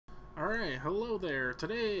Alright, hello there.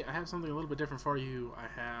 Today I have something a little bit different for you. I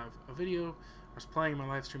have a video. I was playing my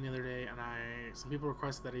live stream the other day and some people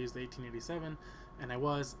requested that I use the 1887 and I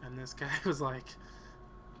was, and this guy was like,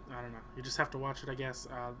 I don't know, you just have to watch it, I guess.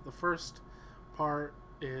 The first part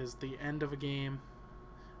is the end of a game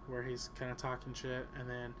where he's kind of talking shit, and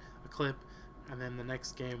then a clip, and then the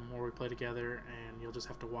next game where we play together, and you'll just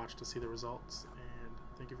have to watch to see the results. And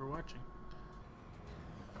thank you for watching.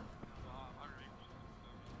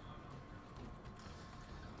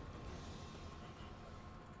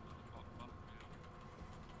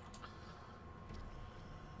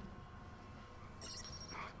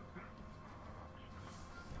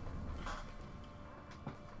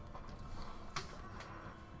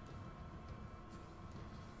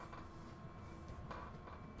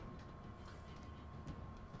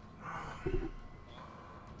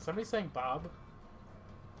 Somebody saying Bob?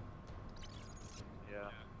 Yeah.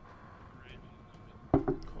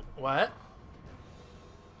 What?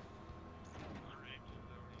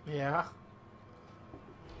 Yeah.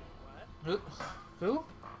 What? Who?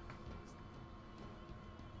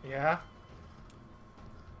 Yeah.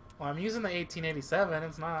 Well, I'm using the 1887.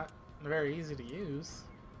 It's not very easy to use.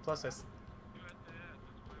 Plus,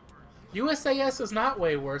 USAS is not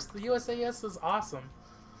way worse. The USAS is awesome.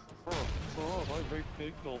 Oh, my rape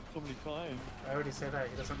signal so many times. I already said that.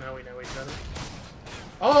 He doesn't know we know each other.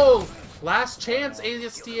 Oh! Last chance,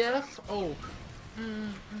 adsfdsaf. Oh.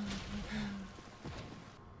 You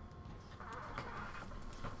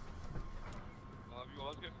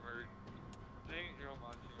all get hurt. Dang, you're on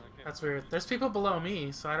my team. I can't. That's weird. There's people below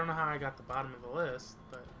me, so I don't know how I got the bottom of the list,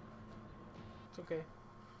 but it's okay.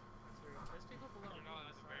 There's people below me.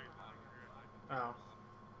 Oh.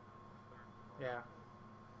 Yeah.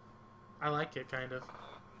 I like it, kind of.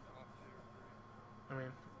 I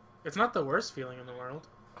mean, it's not the worst feeling in the world.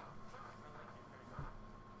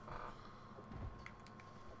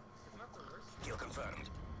 Kill confirmed.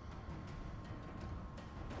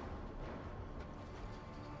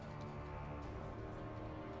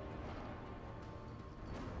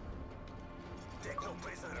 Take no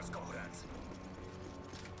prisoners, comrades.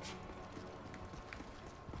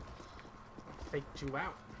 Faked you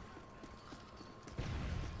out.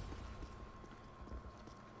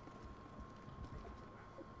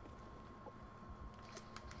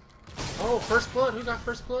 Oh, first blood! Who got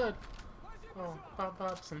first blood? Oh, Bob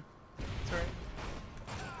Bobson. That's right.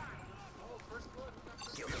 Oh, first blood.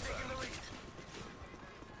 Kill confirmed.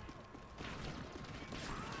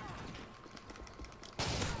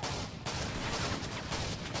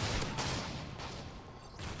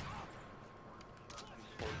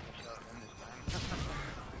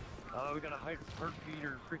 We got a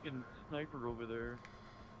heartbeater freaking sniper over there.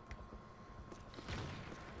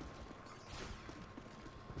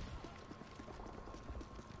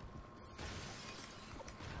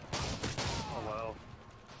 Oh wow.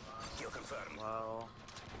 Kill confirmed. Wow.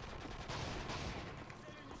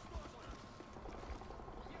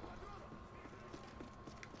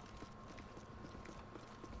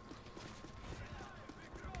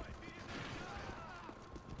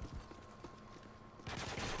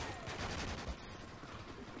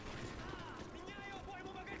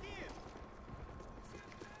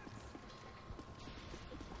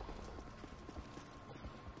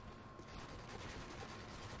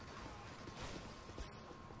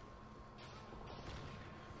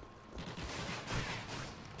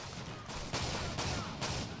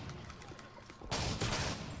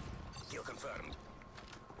 Kill confirmed.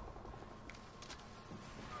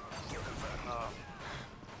 Kill confirmed.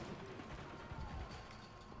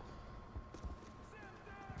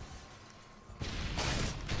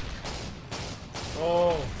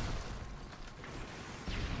 Oh.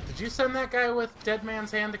 Did you send that guy with Dead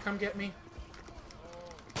Man's Hand to come get me?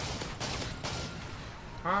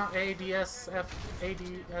 Huh? ADSF.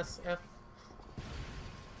 ADSF.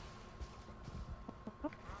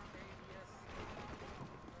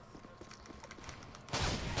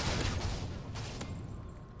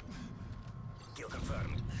 Kill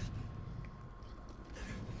confirmed.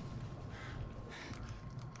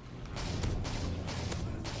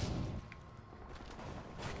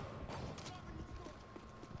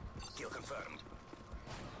 Kill confirmed.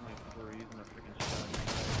 We're using a freaking shotgun.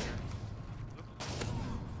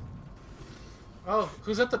 Oh,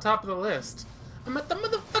 who's at the top of the list? I'm at the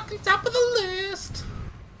motherfucking top of the list!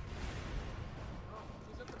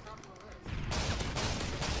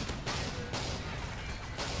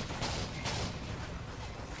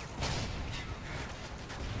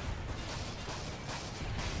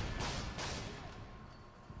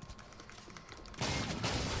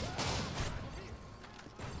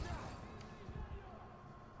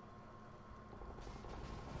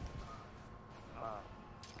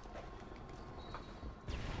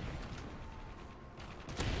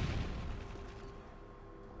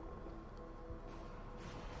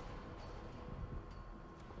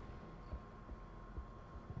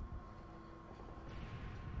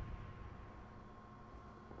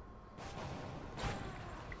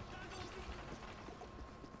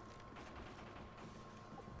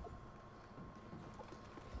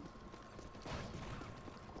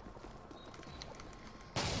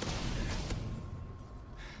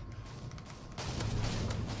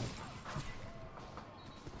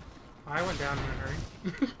 I went down in a hurry.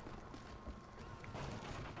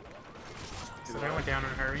 Said I went down in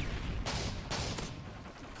a hurry.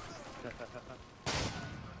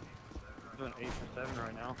 I'm doing 8 for 7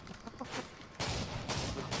 right now.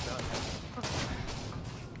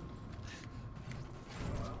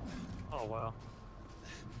 Oh wow.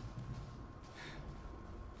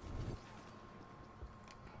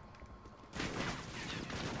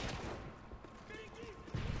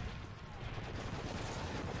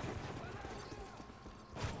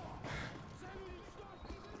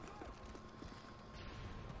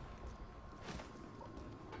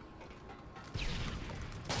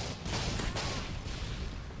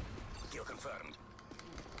 Kill confirmed.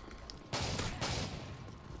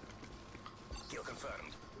 Kill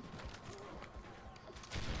confirmed.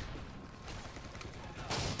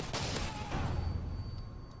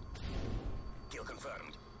 Kill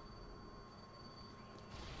confirmed.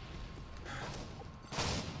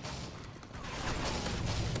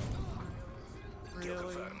 Kill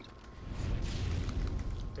confirmed.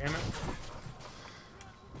 Damn it.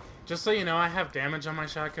 Just so you know, I have damage on my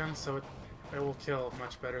shotgun, so it will kill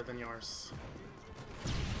much better than yours.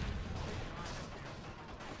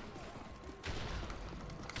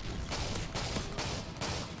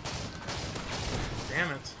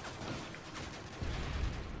 Damn it.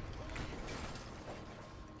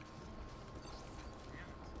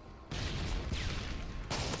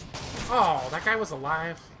 Oh, that guy was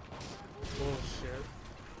alive. Bullshit.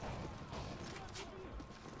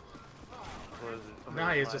 What is it?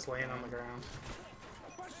 Now he's just laying on the ground.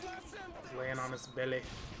 He's laying on his belly.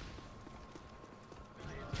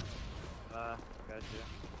 Gotcha.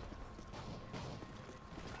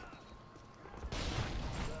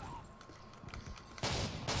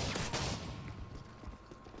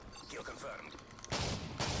 Kill confirmed.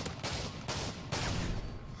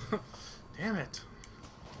 Damn it.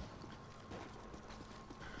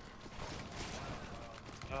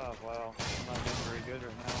 Oh wow. I'm not doing very good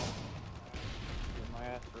right now. Getting my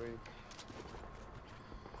ass raped.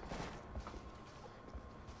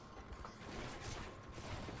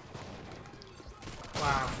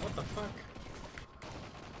 Wow, what the fuck?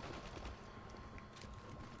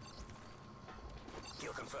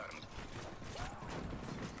 Kill confirmed.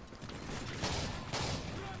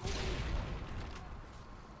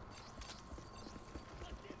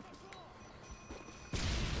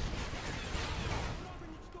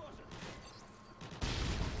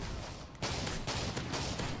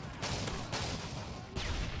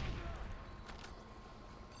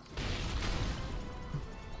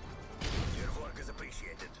 Your work is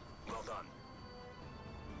appreciated. Well done.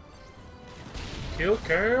 Kill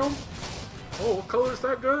cam? Oh, what color is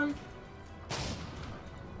that gun?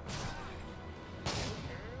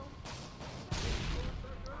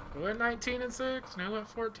 We went 19 and 6, now we went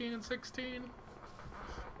 14 and 16.